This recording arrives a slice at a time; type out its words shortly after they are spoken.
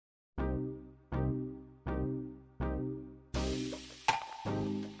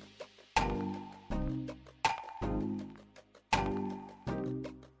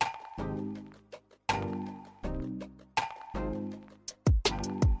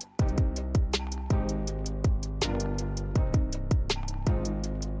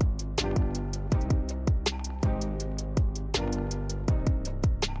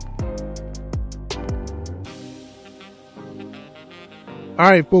All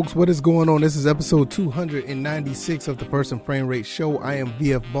right, folks, what is going on? This is episode 296 of the First and Frame Rate Show. I am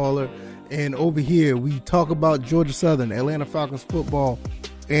VF Baller, and over here we talk about Georgia Southern, Atlanta Falcons football.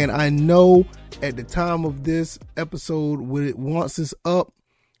 And I know at the time of this episode, when it wants us up,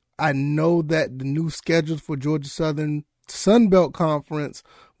 I know that the new schedules for Georgia Southern Sun Belt Conference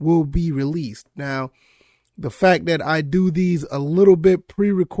will be released. Now, the fact that I do these a little bit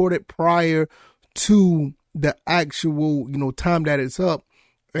pre-recorded prior to the actual, time that it's up,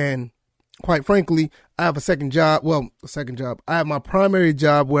 and quite frankly, I have a second job. I have my primary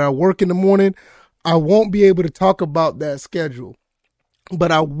job where I work in the morning. I won't be able to talk about that schedule, but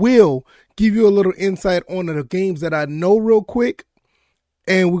I will give you a little insight on the games that I know real quick.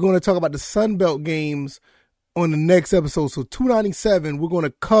 And we're going to talk about the Sun Belt games on the next episode. So 297, we're going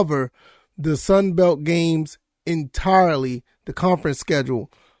to cover the Sun Belt games entirely, the conference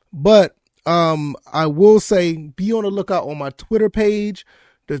schedule. But I will say, be on the lookout on my Twitter page,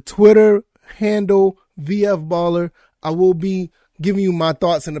 the Twitter handle VF Baller. I will be giving you my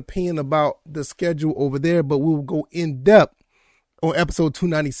thoughts and opinion about the schedule over there, but we'll go in depth on episode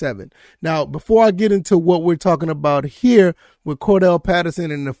 297. Now, before I get into what we're talking about here with Cordarrelle,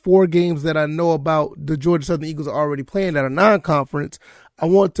 Patterson, and the 4 games that I know about the Georgia Southern Eagles are already playing that are non-conference, I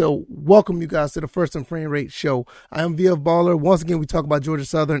want to welcome you guys to the First and Frame Rate Show. I am VF Baller. Once again, we talk about Georgia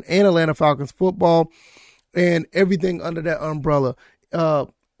Southern and Atlanta Falcons football and everything under that umbrella.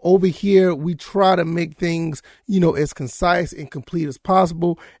 Over here, we try to make things, as concise and complete as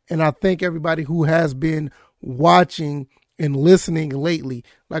possible. And I thank everybody who has been watching and listening lately.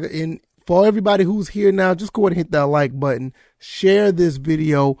 For everybody who's here now, just go ahead and hit that like button. Share this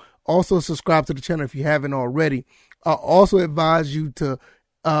video. Also, subscribe to the channel if you haven't already. I also advise you to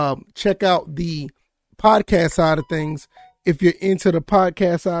check out the podcast side of things. If you're into the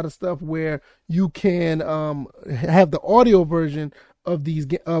podcast side of stuff, where you can have the audio version of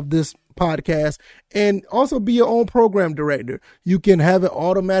this podcast, and also be your own program director. You can have it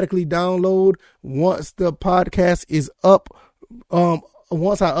automatically download once the podcast is up.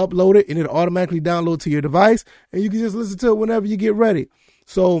 Once I upload it, and it'll automatically download to your device, and you can just listen to it whenever you get ready.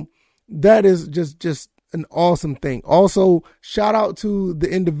 So that is just an awesome thing. Also, shout out to the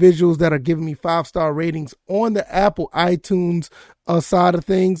individuals that are giving me 5-star ratings on the Apple iTunes side of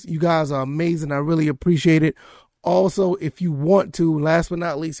things. You guys are amazing. I really appreciate it. Also, if you want to, last but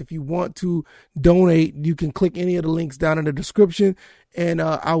not least, if you want to donate, you can click any of the links down in the description, and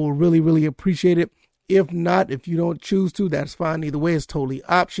I will really, really appreciate it. If not, if you don't choose to, that's fine. Either way, it's totally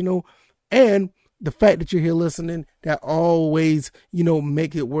optional. And the fact that you're here listening, that always,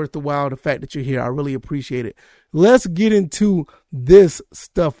 make it worth the while, the fact that you're here. I really appreciate it. Let's get into this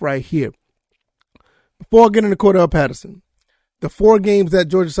stuff right here. Before I get into Cordarrelle, Patterson, the 4 games that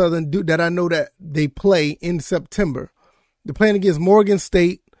Georgia Southern do that I know that they play in September. They're playing against Morgan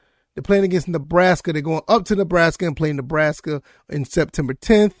State. They're playing against Nebraska. They're going up to Nebraska and playing Nebraska in September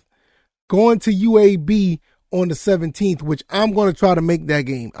 10th. Going to UAB on the 17th, which I'm going to try to make that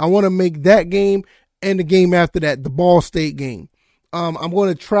game. I want to make that game and the game after that, the Ball State game. I'm going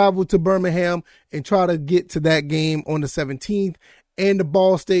to travel to Birmingham and try to get to that game on the 17th. And the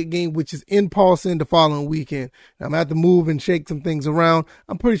Ball State game, which is in Patterson the following weekend. Now, I'm going to have to move and shake some things around.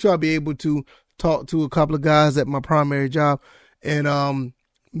 I'm pretty sure I'll be able to talk to a couple of guys at my primary job and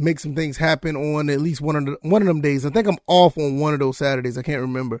make some things happen on at least one of them days. I think I'm off on one of those Saturdays. I can't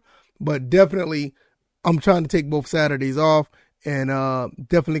remember. But definitely, I'm trying to take both Saturdays off, and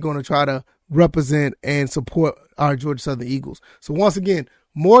definitely going to try to represent and support our Georgia Southern Eagles. So once again,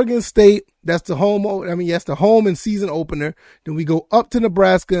 Morgan State, that's the home and season opener. Then we go up to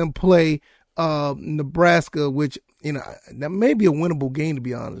Nebraska and play Nebraska, which, that may be a winnable game, to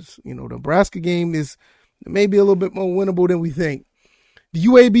be honest. The Nebraska game is maybe a little bit more winnable than we think. The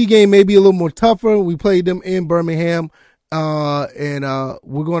UAB game may be a little more tougher. We played them in Birmingham, and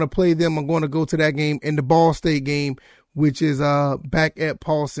we're going to play them. I'm going to go to that game. And the Ball State game, which is back at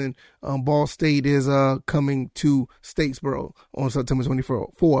Patterson. Ball State is coming to Statesboro on September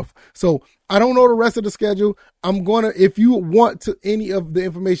 24th. So I don't know the rest of the schedule. If you want any of the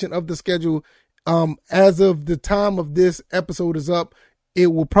information of the schedule, as of the time of this episode is up, it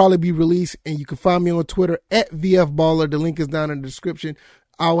will probably be released, and you can find me on Twitter at VF Baller. The link is down in the description.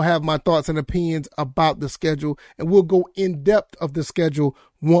 I will have my thoughts and opinions about the schedule, and we'll go in depth of the schedule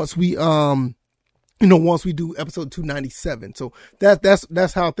once we once we do episode 297. So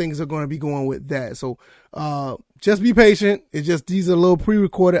that's how things are going to be going with that. So just be patient. It's just, these are a little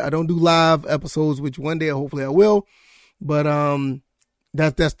pre-recorded. I don't do live episodes, which one day hopefully I will. But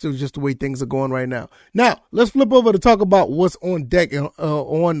that's just the way things are going right now. Now, let's flip over to talk about what's on deck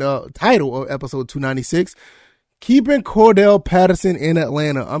on the title of episode 296. keeping Cordarrelle Patterson in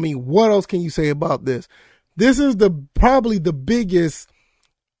Atlanta. I mean, what else can you say about this? This is probably the biggest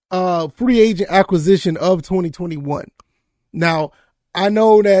free agent acquisition of 2021. Now, I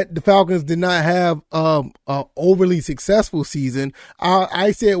know that the Falcons did not have an overly successful season.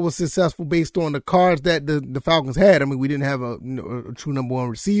 I say it was successful based on the cards that the Falcons had. I mean, we didn't have a true number one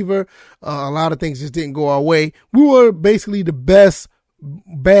receiver. A lot of things just didn't go our way. We were basically the best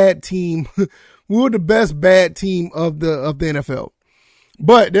bad team. We were the best bad team of the NFL.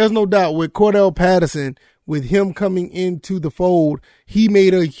 But there's no doubt with Cordarrelle Patterson, with him coming into the fold, he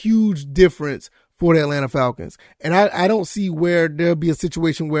made a huge difference for the Atlanta Falcons. And I don't see where there'll be a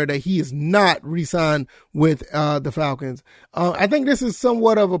situation where that he is not re-signed with the Falcons. I think this is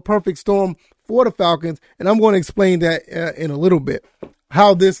somewhat of a perfect storm for the Falcons, and I'm going to explain that in a little bit,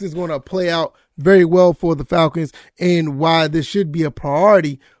 how this is going to play out very well for the Falcons and why this should be a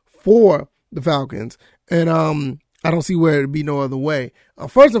priority for the Falcons. And I don't see where it'd be no other way.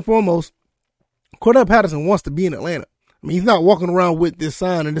 First and foremost, Cordarrelle Patterson wants to be in Atlanta. I mean, he's not walking around with this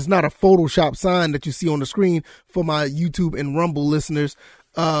sign, and it's not a Photoshop sign that you see on the screen for my YouTube and Rumble listeners.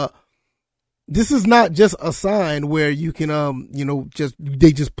 This is not just a sign where you can,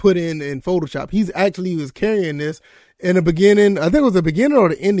 they just put in Photoshop. He was carrying this in the beginning. I think it was the beginning or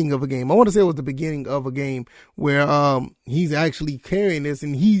the ending of a game. I want to say it was the beginning of a game where he's actually carrying this,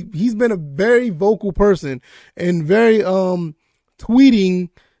 and he's been a very vocal person and very tweet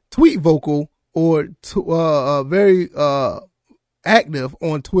vocal, or very active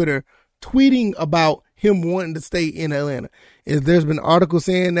on Twitter, tweeting about him wanting to stay in Atlanta. There's been articles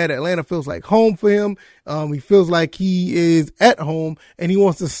saying that Atlanta feels like home for him. He feels like he is at home and he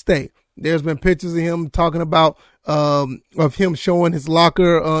wants to stay. There's been pictures of him talking about of him showing his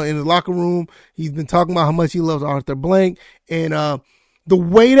locker in his locker room. He's been talking about how much he loves Arthur Blank and the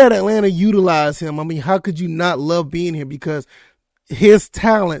way that Atlanta utilized him. I mean, how could you not love being here? Because his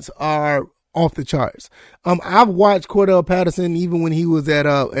talents are off the charts. I've watched Cordarrelle Patterson even when he was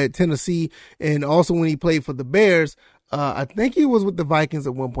at Tennessee, and also when he played for the Bears. I think he was with the Vikings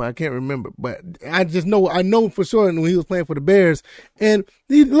at one point. I can't remember, but I know for sure when he was playing for the Bears, and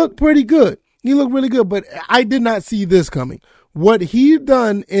he looked pretty good. He looked really good, but I did not see this coming. What he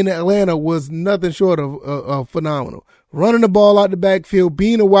done in Atlanta was nothing short of phenomenal. Running the ball out the backfield,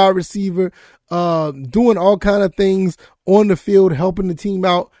 being a wide receiver, doing all kind of things on the field, helping the team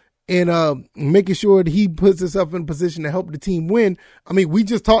out, and making sure that he puts himself in a position to help the team win. I mean, we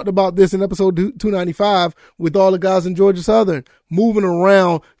just talked about this in episode 295 with all the guys in Georgia Southern moving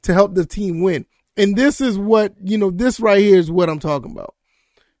around to help the team win. And this is what, this right here is what I'm talking about.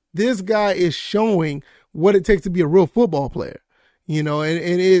 This guy is showing what it takes to be a real football player, and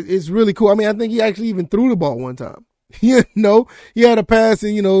it's really cool. I mean, I think he actually even threw the ball one time. He had a pass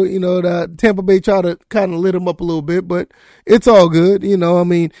and, the Tampa Bay tried to kind of lit him up a little bit, but it's all good. I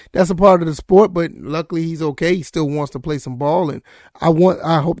mean, that's a part of the sport, but luckily he's okay. He still wants to play some ball, and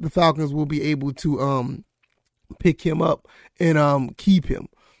I hope the Falcons will be able to, pick him up and, keep him,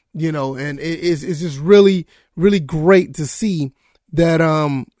 and it's just really, really great to see that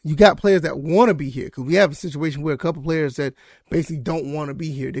you got players that want to be here, because we have a situation where a couple players that basically don't want to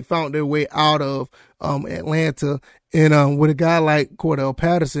be here. They found their way out of Atlanta, and with a guy like Cordarrelle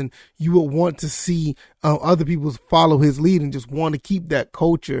Patterson, you would want to see other people follow his lead and just want to keep that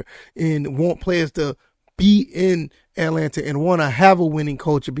culture and want players to be in Atlanta and want to have a winning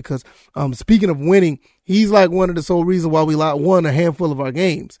culture, because speaking of winning, he's like one of the sole reasons why we won a handful of our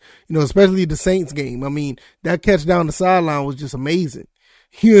games, especially the Saints game. I mean, that catch down the sideline was just amazing.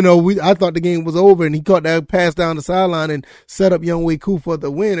 I thought the game was over, and he caught that pass down the sideline and set up Younghoe Koo for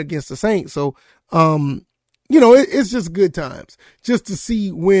the win against the Saints. So, it's just good times just to see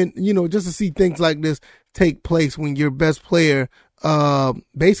just to see things like this take place when your best player,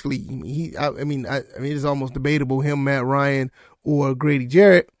 basically, it's almost debatable, him, Matt Ryan, or Grady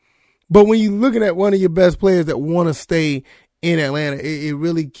Jarrett. But when you're looking at one of your best players that want to stay in Atlanta, it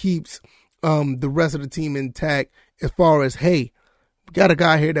really keeps the rest of the team intact as far as, hey, we got a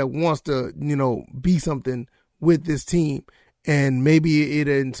guy here that wants to, be something with this team, and maybe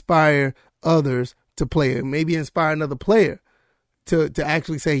it'll inspire others to play, maybe inspire another player to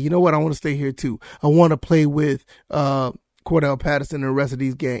actually say, you know what, I want to stay here too. I want to play with Cordarrelle Patterson and the rest of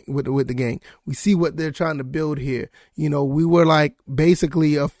these gang with the gang. We see what they're trying to build here. We were like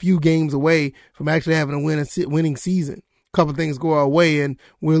basically a few games away from actually having a winning season. A couple things go our way, and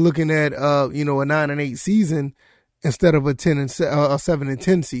we're looking at a 9-8 season instead of a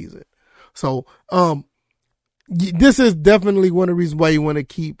 7-10 season. So this is definitely one of the reasons why you want to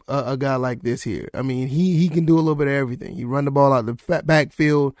keep a guy like this here. I mean, he can do a little bit of everything. He run the ball out the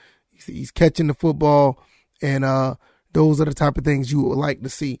backfield. He's catching the football. And those are the type of things you would like to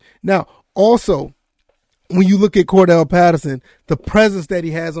see. Now, also, when you look at Cordarrelle Patterson, the presence that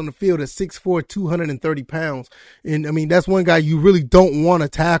he has on the field at 6'4", 230 pounds. And, I mean, that's one guy you really don't want to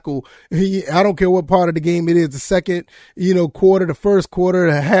tackle. I don't care what part of the game it is, the second, quarter, the first quarter,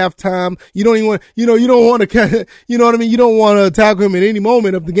 the halftime. You don't even want, you don't want to, you know what I mean? You don't want to tackle him at any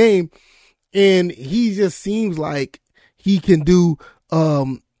moment of the game. And he just seems like he can do a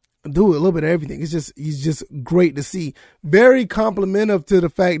little bit of everything. He's just great to see. Very complimentary to the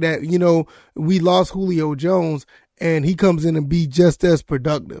fact that, we lost Julio Jones and he comes in and be just as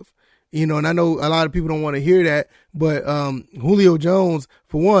productive. And I know a lot of people don't want to hear that, but Julio Jones,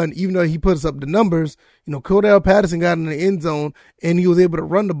 for one, even though he puts up the numbers, Cordarrelle Patterson got in the end zone and he was able to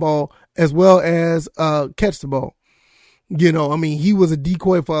run the ball as well as catch the ball. He was a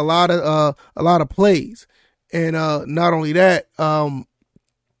decoy for a lot of plays. And not only that,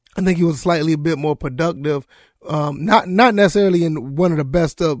 I think he was slightly a bit more productive, not necessarily in one of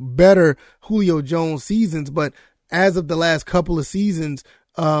the better Julio Jones seasons, but as of the last couple of seasons,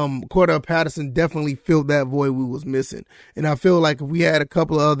 Cordarrelle Patterson definitely filled that void we was missing. And I feel like if we had a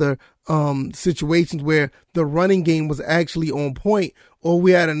couple of other situations where the running game was actually on point, or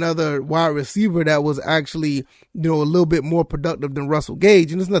we had another wide receiver that was actually, a little bit more productive than Russell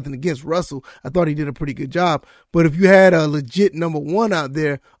Gage, and there's nothing against Russell. I thought he did a pretty good job. But if you had a legit number one out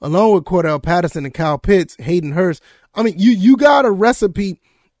there, along with Cordarrelle Patterson and Kyle Pitts, Hayden Hurst, you got a recipe.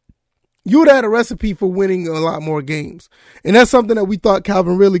 You would have had a recipe for winning a lot more games. And that's something that we thought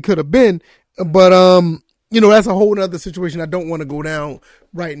Calvin really could have been. But, that's a whole other situation I don't want to go down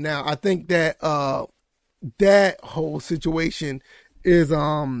right now. I think that that whole situation is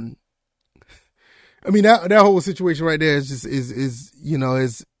that whole situation right there is just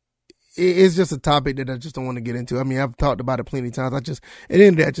it's just a topic that I just don't want to get into. I've talked about it plenty of times. At the end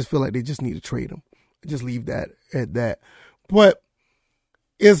of the day, I just feel like they just need to trade him. Just leave that at that. But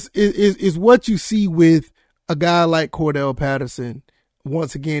is what you see with a guy like Cordarrelle Patterson,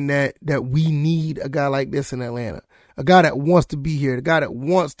 once again, that we need a guy like this in Atlanta. A guy that wants to be here, a guy that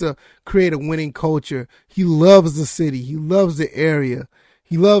wants to create a winning culture. He loves the city. He loves the area.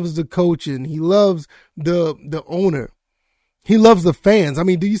 He loves the coaching. He loves the owner. He loves the fans.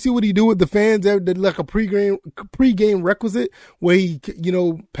 Do you see what he do with the fans? Like a pregame requisite where he,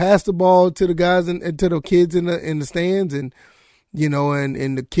 passed the ball to the guys and to the kids in the stands, and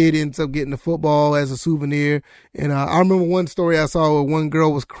and the kid ends up getting the football as a souvenir. And I remember one story I saw where one little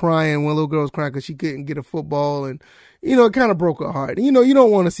girl was crying because she couldn't get a football, and it kind of broke her heart. You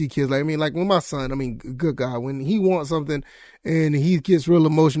don't want to see kids like when my son, good God, when he wants something and he gets real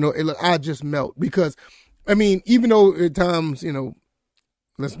emotional, I just melt because, even though at times,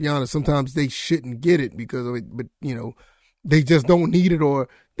 let's be honest, sometimes they shouldn't get it because of it, but they just don't need it, or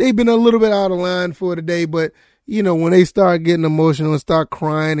they've been a little bit out of line for the day, but when they start getting emotional and start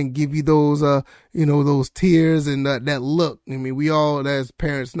crying and give you those, those tears and that look. We all as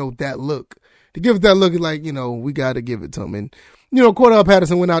parents know that look. To give it that look is like, we got to give it to them. And, Cordarrelle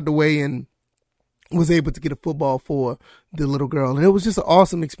Patterson went out the way and was able to get a football for the little girl. And it was just an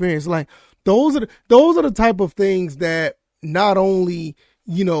awesome experience. Like those are the type of things that not only,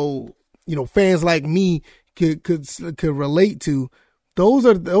 fans like me could relate to. Those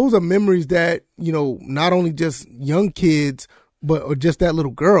are memories that, not only just young kids, or just that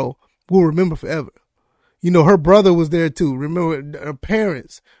little girl will remember forever. Her brother was there too. Remember her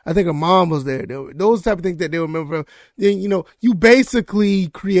parents. I think her mom was there. Those type of things that they remember. You basically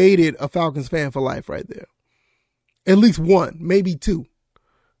created a Falcons fan for life right there. At least one, maybe two.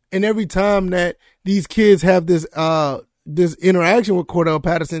 And every time that these kids have this interaction with Cordarrelle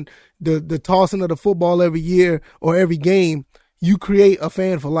Patterson, the tossing of the football every year or every game, you create a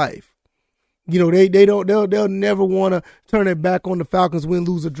fan for life. They'll never want to turn it back on the Falcons, win,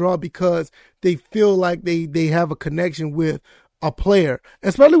 lose, or draw, because they feel like they have a connection with a player,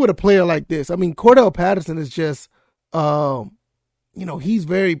 especially with a player like this. Cordarrelle Patterson is just, he's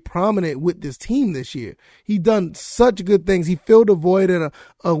very prominent with this team this year. He done such good things. He filled a void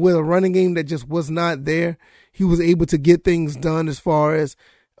with a running game that just was not there. He was able to get things done as far as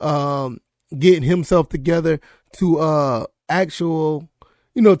getting himself together to actually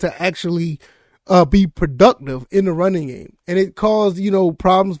be productive in the running game. And it caused,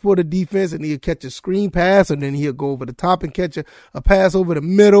 problems for the defense, and he'll catch a screen pass, and then he'll go over the top and catch a pass over the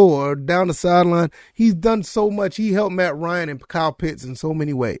middle or down the sideline. He's done so much. He helped Matt Ryan and Kyle Pitts in so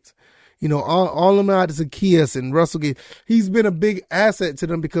many ways. All of them out is Zacchaeus and Russell Gage. He's been a big asset to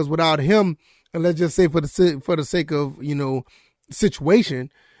them, because without him, and let's just say for the sake of, situation,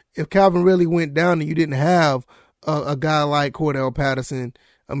 if Calvin really went down and you didn't have a guy like Cordarrelle Patterson,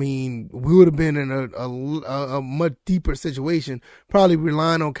 I mean, we would have been in a much deeper situation, probably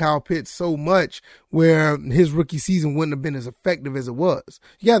relying on Kyle Pitts so much where his rookie season wouldn't have been as effective as it was.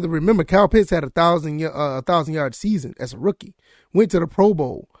 You have to remember, Kyle Pitts had a 1,000-yard season as a rookie, went to the Pro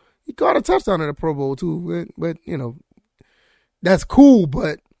Bowl. He caught a touchdown in the Pro Bowl too, but that's cool.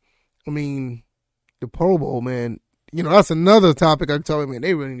 But I mean, the Pro Bowl, man, that's another topic I can tell you, man,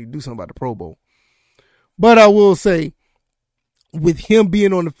 they really need to do something about the Pro Bowl. But I will say, with him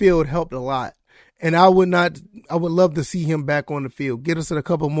being on the field helped a lot. And I would love to see him back on the field. Get us a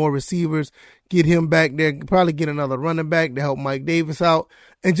couple more receivers, get him back there, probably get another running back to help Mike Davis out.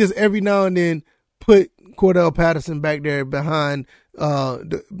 And just every now and then put Cordarrelle Patterson back there behind, in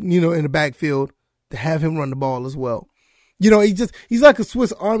the backfield to have him run the ball as well. He's like a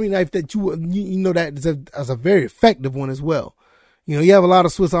Swiss Army knife that that is a very effective one as well. You have a lot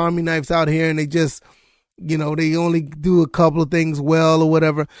of Swiss Army knives out here and they just, they only do a couple of things well or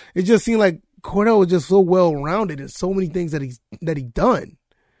whatever. It just seemed like Cordarrelle was just so well rounded in so many things that he done.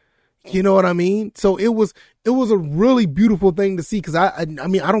 You know what I mean? So it was a really beautiful thing to see because I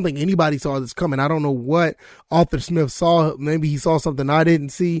don't think anybody saw this coming. I don't know what Arthur Smith saw. Maybe he saw something I didn't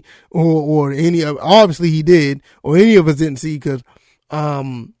see, or obviously he did, or any of us didn't see because I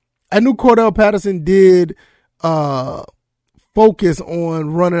knew Cordarrelle Patterson did focus on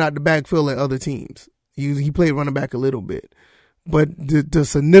running out the backfield at other teams. He played running back a little bit. But the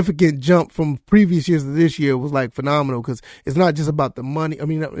significant jump from previous years to this year was like phenomenal because it's not just about the money. I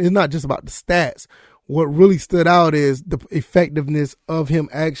mean, it's not just about the stats. What really stood out is the effectiveness of him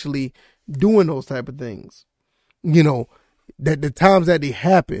actually doing those type of things. That the times that they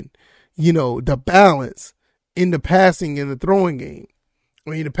happen, the balance in the passing and the throwing game.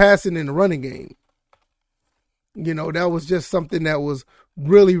 The passing and the running game. That was just something that was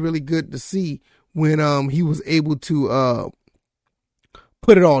really, really good to see when he was able to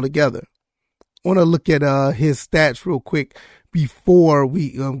put it all together. I want to look at his stats real quick before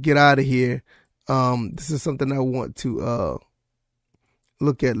we get out of here. This is something I want to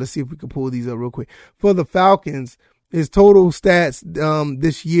look at. Let's see if we can pull these up real quick. For the Falcons, his total stats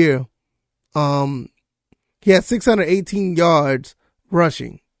this year, he had 618 yards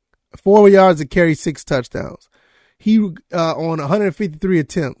rushing, 4 yards to carry, 6 touchdowns. He on 153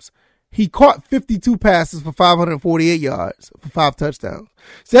 attempts. He caught 52 passes for 548 yards for 5 touchdowns.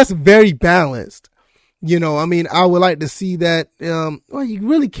 So that's very balanced. I would like to see that. You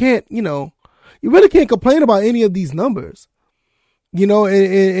really can't, complain about any of these numbers.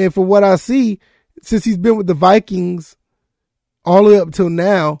 And for what I see, since he's been with the Vikings all the way up till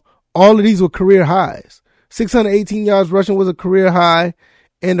now, all of these were career highs. 618 yards rushing was a career high,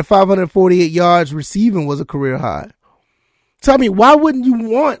 and the 548 yards receiving was a career high. So, why wouldn't you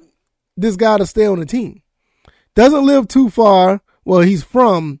want this guy to stay on the team? Doesn't live too far. Well, he's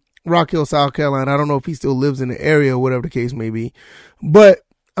from Rock Hill, South Carolina. I don't know if he still lives in the area or whatever the case may be, but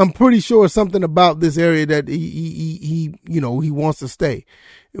I'm pretty sure something about this area that he wants to stay,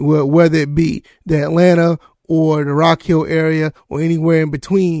 whether it be the Atlanta or the Rock Hill area or anywhere in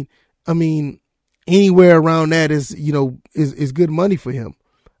between. Anywhere around that is good money for him.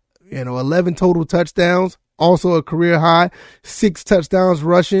 11 total touchdowns, also a career high, 6 touchdowns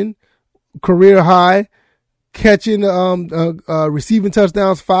rushing, career high, catching, receiving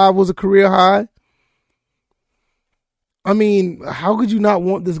touchdowns, 5 was a career high. How could you not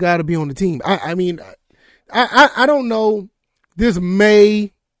want this guy to be on the team? I don't know.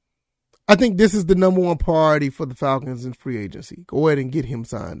 I think this is the number one priority for the Falcons in free agency. Go ahead and get him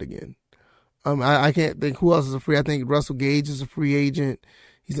signed again. I can't think who else is a free. I think Russell Gage is a free agent.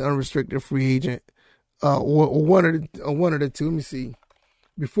 He's an unrestricted free agent. Or one of the two. Let me see.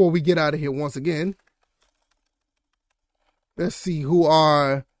 Before we get out of here once again, let's see who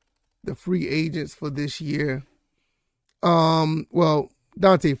are the free agents for this year. Dante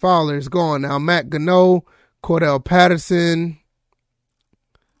Fowler is gone now. Matt Gano, Cordarrelle Patterson.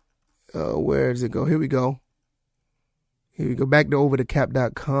 Where does it go? Here we go. Back to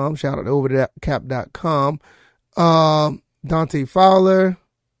overthecap.com. Shout out to overthecap.com. Dante Fowler.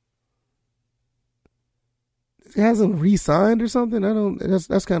 He hasn't re-signed or something.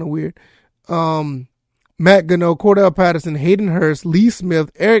 That's kind of weird. Matt Gano, Cordarrelle Patterson, Hayden Hurst, Lee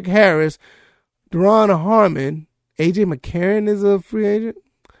Smith, Eric Harris, Deron Harmon, AJ McCarron is a free agent.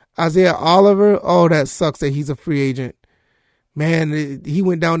 Isaiah Oliver. Oh, that sucks that he's a free agent. Man, he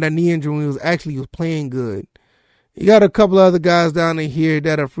went down that knee injury when he was playing good. You got a couple of other guys down in here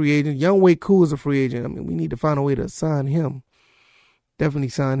that are free agents. Young Wei Koo is a free agent. We need to find a way to sign him. Definitely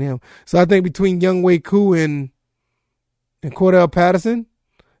sign him. So I think between Young Wei Koo and Cordarrelle Patterson,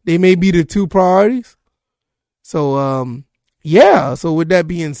 they may be the two priorities. So yeah, so with that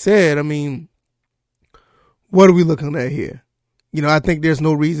being said, I mean, what are we looking at here? I think there's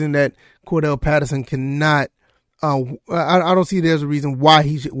no reason that Cordarrelle Patterson cannot. I don't see there's a reason why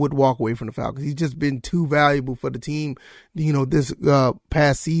he would walk away from the Falcons. He's just been too valuable for the team, this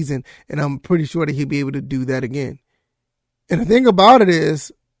past season, and I'm pretty sure that he'll be able to do that again. And the thing about it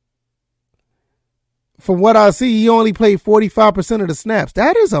is, from what I see, he only played 45% of the snaps.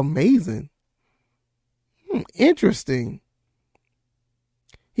 That is amazing. Interesting.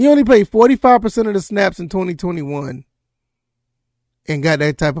 He only played 45% of the snaps in 2021 and got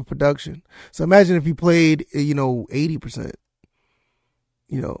that type of production. So imagine if he played, 80%.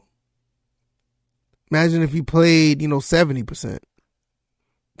 Imagine if he played, 70%.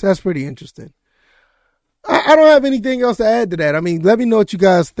 That's pretty interesting. I don't have anything else to add to that. I mean, let me know what you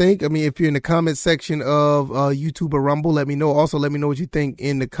guys think. I mean, if you're in the comment section of YouTube or Rumble, let me know. Also, let me know what you think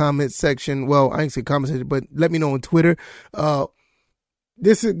in the comment section. Well, I ain't say comment section, but let me know on Twitter.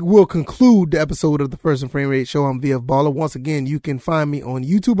 This will conclude the episode of the First and Frame Rate Show. I'm VF Baller. Once again, you can find me on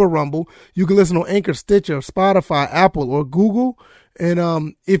YouTube or Rumble. You can listen on Anchor, Stitcher, Spotify, Apple, or Google.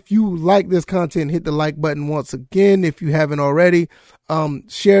 And if you like this content, hit the like button once again if you haven't already.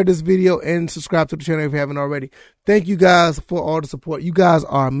 Share this video and subscribe to the channel if you haven't already. Thank you guys for all the support. You guys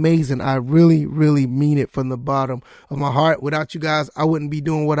are amazing. I really, really mean it from the bottom of my heart. Without you guys, I wouldn't be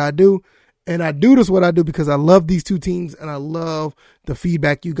doing what I do. And I do what I do because I love these two teams and I love the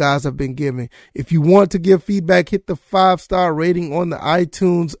feedback you guys have been giving. If you want to give feedback, hit the 5-star rating on the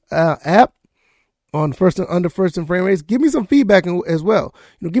iTunes app. Under First and Frame Rates, give me some feedback as well.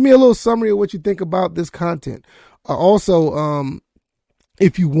 Give me a little summary of what you think about this content. Also,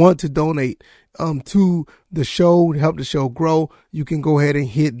 if you want to donate to the show to help the show grow, you can go ahead and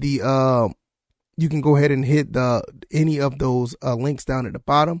hit any of those links down at the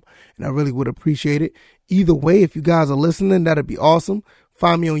bottom, and I really would appreciate it. Either way, if you guys are listening, that'd be awesome.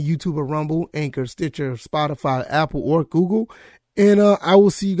 Find me on YouTube or Rumble, Anchor, Stitcher, Spotify, Apple, or Google, and I will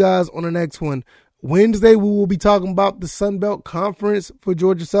see you guys on the next one. Wednesday, we will be talking about the Sun Belt Conference for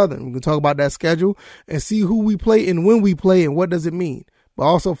Georgia Southern. We're going to talk about that schedule and see who we play and when we play and what does it mean. But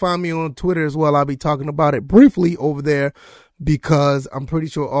also find me on Twitter as well. I'll be talking about it briefly over there because I'm pretty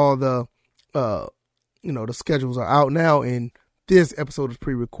sure all the schedules are out now and this episode is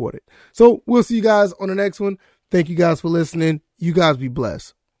pre-recorded. So we'll see you guys on the next one. Thank you guys for listening. You guys be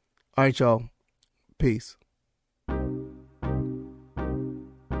blessed. All right, y'all. Peace.